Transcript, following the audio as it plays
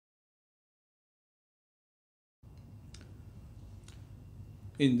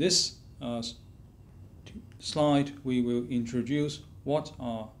In this slide, we will introduce what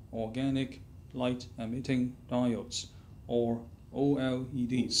are organic light emitting diodes, or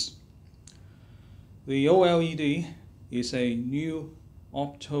OLEDs. The OLED is a new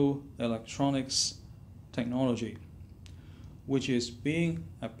optoelectronics technology which is being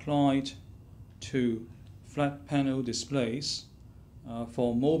applied to flat panel displays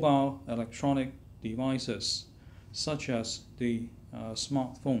for mobile electronic devices such as the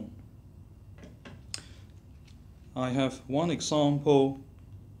smartphone. I have one example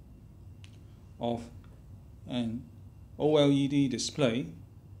of an OLED display,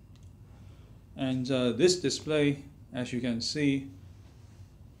 and this display, as you can see,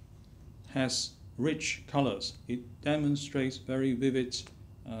 has rich colors. It demonstrates very vivid,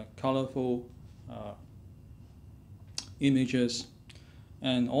 colorful images,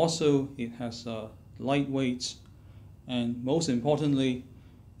 and also it has lightweight, and most importantly,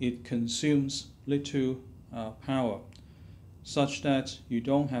 it consumes little power, such that you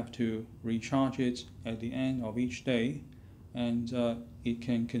don't have to recharge it at the end of each day, and it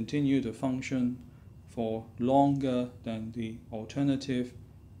can continue to function for longer than the alternative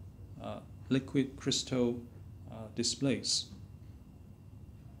liquid crystal displays.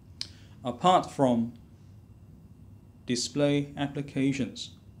 Apart from display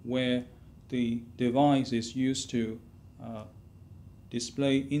applications where the device is used to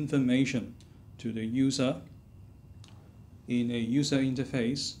display information to the user in a user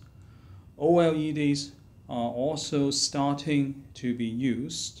interface, OLEDs are also starting to be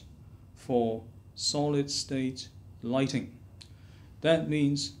used for solid-state lighting. That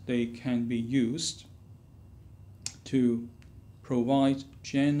means they can be used to provide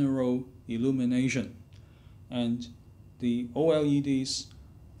general illumination, and the OLEDs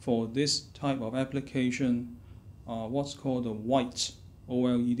for this type of application are what's called the white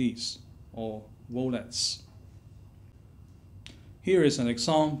OLEDs, or Oleds. Here is an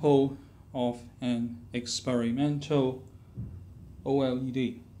example of an experimental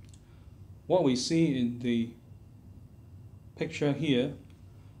OLED. What we see in the picture here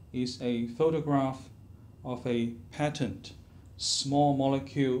is a photograph of a patent small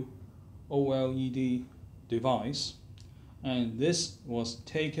molecule OLED device, and this was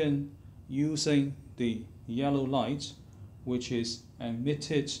taken using the yellow light which is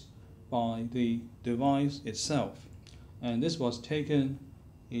emitted by the device itself, and this was taken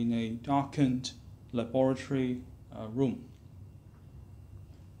in a darkened laboratory room.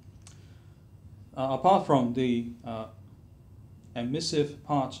 Apart from the emissive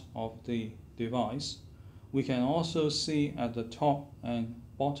part of the device, we can also see at the top and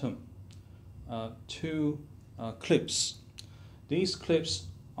bottom two clips. These clips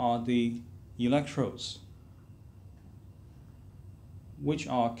are the electrodes which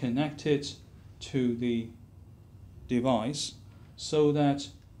are connected to the device, so that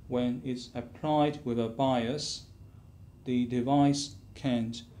when it's applied with a bias, the device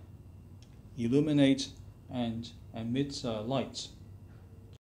can illuminate and emit light.